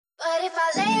But if I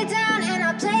lay down and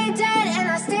I play dead and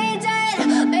I stay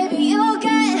dead, maybe you'll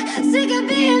get sick of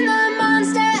being the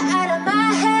monster out of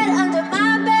my head, under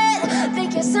my bed.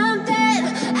 Think you're something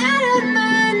out of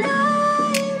my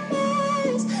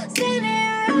nightmares,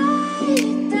 standing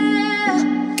right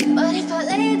there. But if I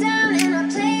lay down and I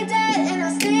play dead and I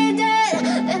stay dead,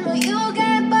 then will you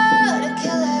get bored of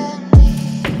killing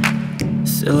me?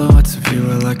 Silhouettes of you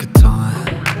are like a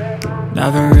taunt.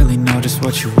 Never really know just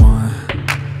what you want.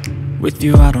 With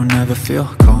you I don't ever feel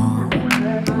calm.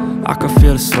 I can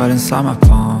feel the sweat inside my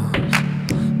palms.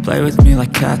 Play with me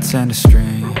like cats and a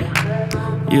string.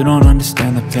 You don't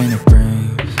understand the pain it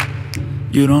brings.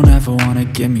 You don't ever wanna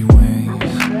give me wings.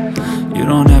 You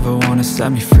don't ever wanna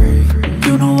set me free.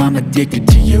 You know I'm addicted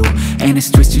to you, and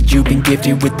it's twisted, you've been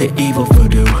gifted with the evil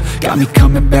voodoo. Got me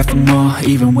coming back for more,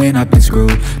 even when I've been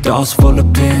screwed. Dolls full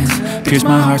of pins, pierce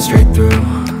my heart straight through.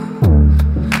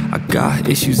 I got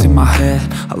issues in my head,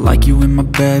 I like you in my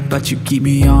bed, but you keep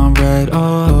me on red.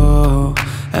 Oh,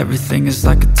 everything is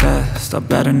like a test. I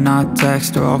better not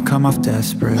text or I'll come off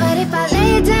desperate. But if I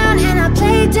lay down and I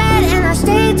play dead and I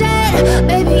stay dead,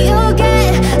 maybe you'll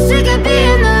get sick of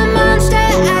being the monster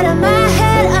out of my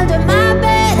head, under my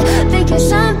bed. Think you're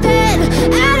something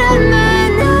out of my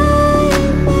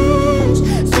nightmares,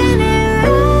 standing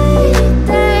right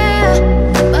there.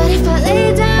 But if I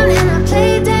lay down and I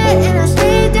play dead and I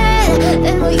stay dead,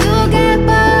 then will you get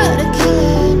bored of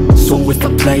killing me? So if I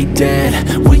play dead,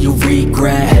 will you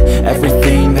regret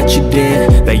everything that you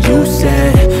did, that you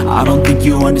said? I don't think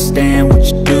you understand what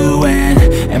you're doing,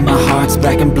 and my heart's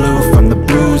black and blue from the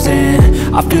bruising.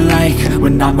 I feel like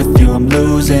when I'm with you I'm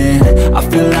losing. I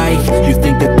feel like you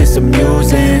think that this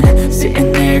amusing,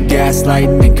 sitting there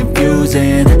gaslighting and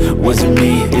confusing. Was it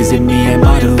me? Is it me? Am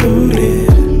I deluded?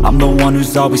 I'm the one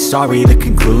who's always sorry, the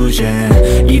conclusion,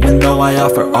 even though I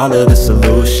offer all of the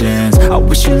solutions. I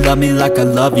wish you loved me like I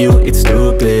love you, it's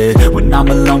stupid. When I'm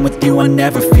alone with you I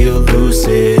never feel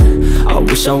lucid. I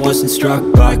wish I wasn't struck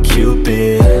by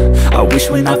Cupid. I wish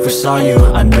when I first saw you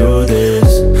I knew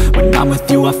this. When I'm with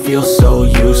you I feel so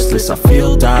useless, I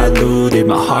feel diluted,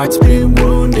 my heart's been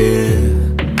wounded.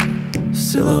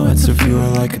 Silhouettes of you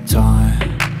are like a taunt.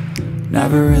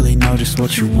 Never really know just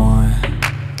what you want.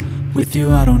 With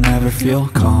you I don't ever feel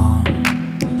calm.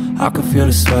 I can feel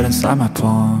the sweat inside my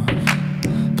palms.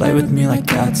 Play with me like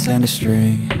cats and a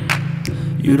string.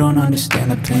 You don't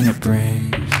understand the pain it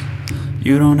brings.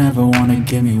 You don't ever wanna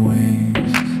give me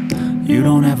wings. You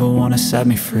don't ever wanna set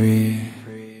me free.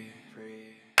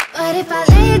 But if I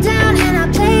lay down and I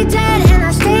play dead and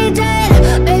I stay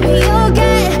dead, maybe you'll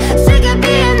get sick of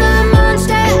being the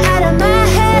monster out of my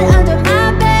head, under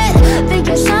my bed. Think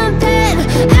you're something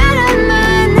out of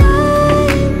my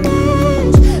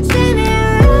nightmares,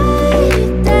 standing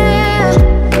right there.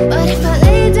 But if I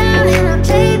lay down and I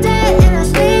play dead and I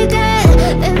stay dead,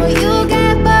 then will you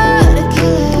get bored of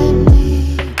killing me?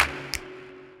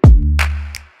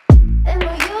 Then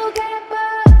will you get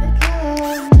bored of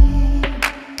killing me?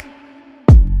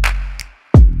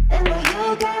 Then will you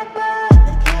get bored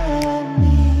of killing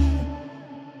me?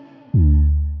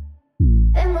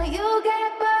 Then will you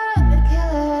get bored of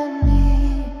killing me?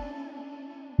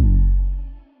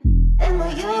 Then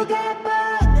will you get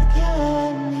bored of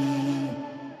killing me?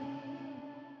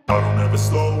 I don't ever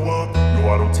slow up, no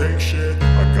I don't take shit.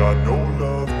 I got no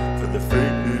love for the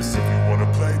fakeness. If you wanna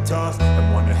play tough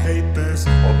and wanna hate this,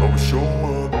 I'll always show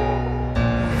up.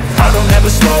 I don't ever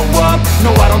slow up,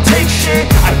 no I don't take shit.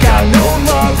 I got no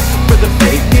love for the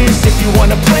fakeness. If you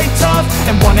wanna play tough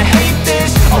and wanna hate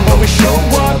this, I'll always show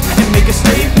up and make a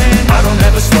statement. I don't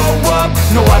ever slow up,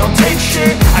 no I don't take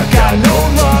shit. I got no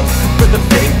love for the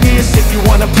fakeness. If you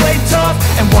wanna play tough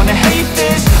and wanna hate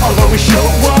this, I'll always show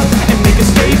up and make a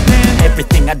statement.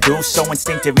 Everything I do so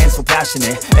instinctive and so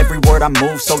passionate. Every word I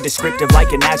move so descriptive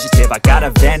like an adjective. I got a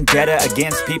vendetta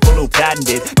against people who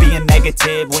patented being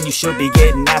negative when you should be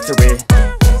getting after it.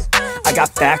 I got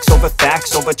facts over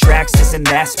tracks, this and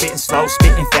that. Spitting slow,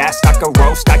 spitting fast, I could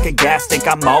roast, I could gas. Think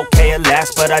I'm okay at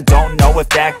last, but I don't know if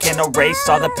that can erase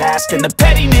all the past. And the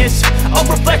pettiness, a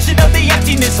reflection of the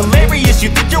emptiness. Hilarious, you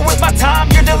think you're worth my time,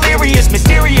 you're delirious.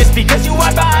 Mysterious, because you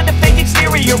hide behind a fake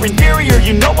exterior. Inferior,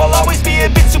 you know I'll always be a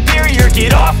bit superior.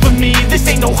 Get off of me, this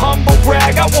ain't no humble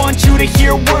brag. I want you to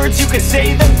hear words, you can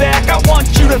say them back. I want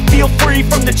you to feel free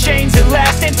from the chains at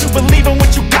last, and to believe in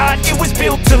what you got, it was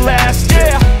built to last,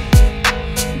 yeah.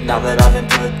 Now that I've been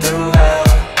put through hell,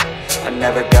 I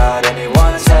never got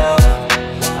anyone's help.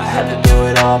 I had to do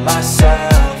it all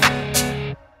myself.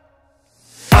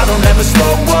 I don't ever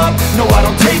slow up, no I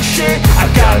don't take shit. I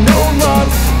got no love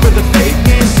for the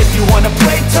fakeness. If you wanna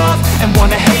play tough and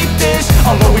wanna hate this,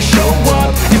 I'll always show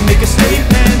up and make a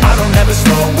statement. I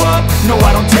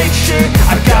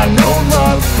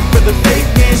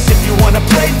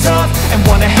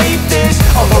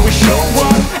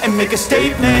make a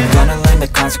statement. Gonna learn the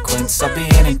consequence of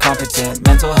being incompetent.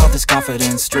 Mental health is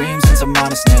confidence, dreams and some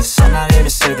honestness. I'm not here to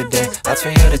save the day, that's for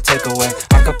you to take away.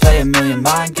 I could play a million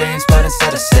mind games, but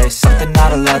instead I say something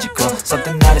not illogical,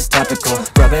 something that is topical.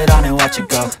 Rub it on and watch it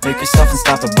go, make yourself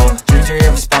unstoppable. Dreams are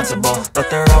irresponsible, but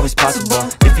they're always possible.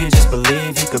 If you just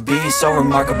believe, you could be so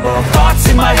remarkable. Thoughts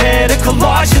in my head, a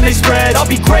collage and they spread. I'll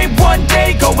be great one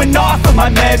day, going off of my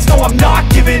meds. No, I'm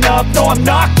not giving up, no, I'm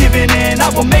not giving in. I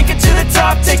will make it to the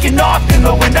top, taking off in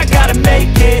the wind. I gotta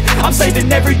make it, I'm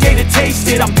saving every day to taste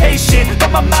it. I'm patient,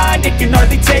 but my mind, it can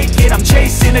hardly take it. I'm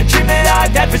chasing a dream that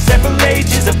I've had for several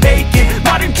ages. A vacant,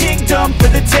 modern kingdom for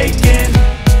the taking.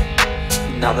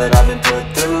 Now that I've been put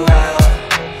through hell,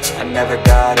 I never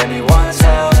got anyone's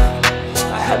help.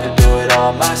 I had to do it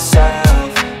all myself.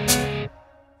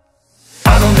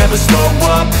 I don't ever slow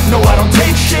up, no I don't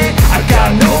take shit. I got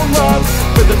no love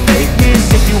for the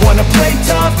fakeness. If you wanna play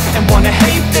tough and wanna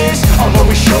hate this, I'll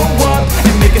always show up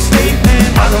and make a statement.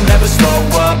 I don't ever slow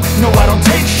up, no I don't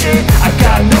take shit. I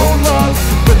got no love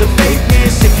for the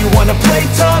fakeness. If you wanna play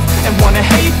tough and wanna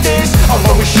hate this, I'll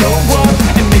always show up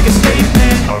and make a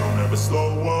statement. I don't ever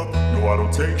slow up, no I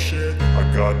don't take shit. I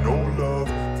got no love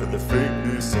for the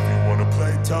fakeness. If you wanna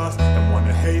play tough and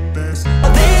wanna hate this,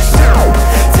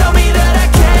 Tell me that I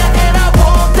can't and I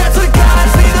won't. That's what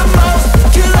guides me the most.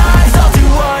 Your lies, I'll do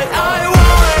what I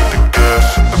want. the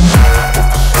gas in the back of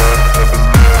the set, never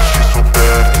leave. She's so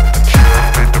bad, hit the gym,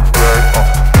 made the bread.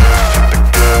 The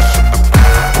gas in the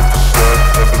back of the set,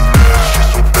 never leave. She's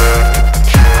so bad,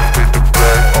 hit the gym, made the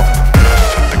bread.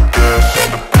 The gas in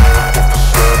the back of the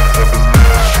set, never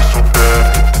leave. She's so bad,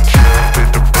 hit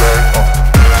the gym, made the bread.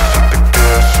 The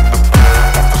gas in the back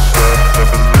of the set,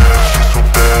 never leave. She's so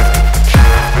bad, hit the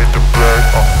gym, made the bread.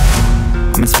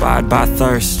 I'm inspired by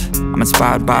thirst, I'm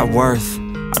inspired by worth.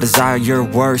 I desire your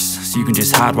worst, so you can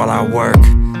just hide while I work.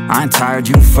 I ain't tired,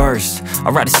 you first.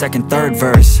 I'll write a second, third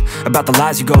verse about the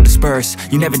lies you go disperse.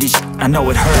 You never did shit, I know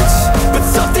it hurts, but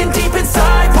something deep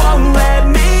inside won't let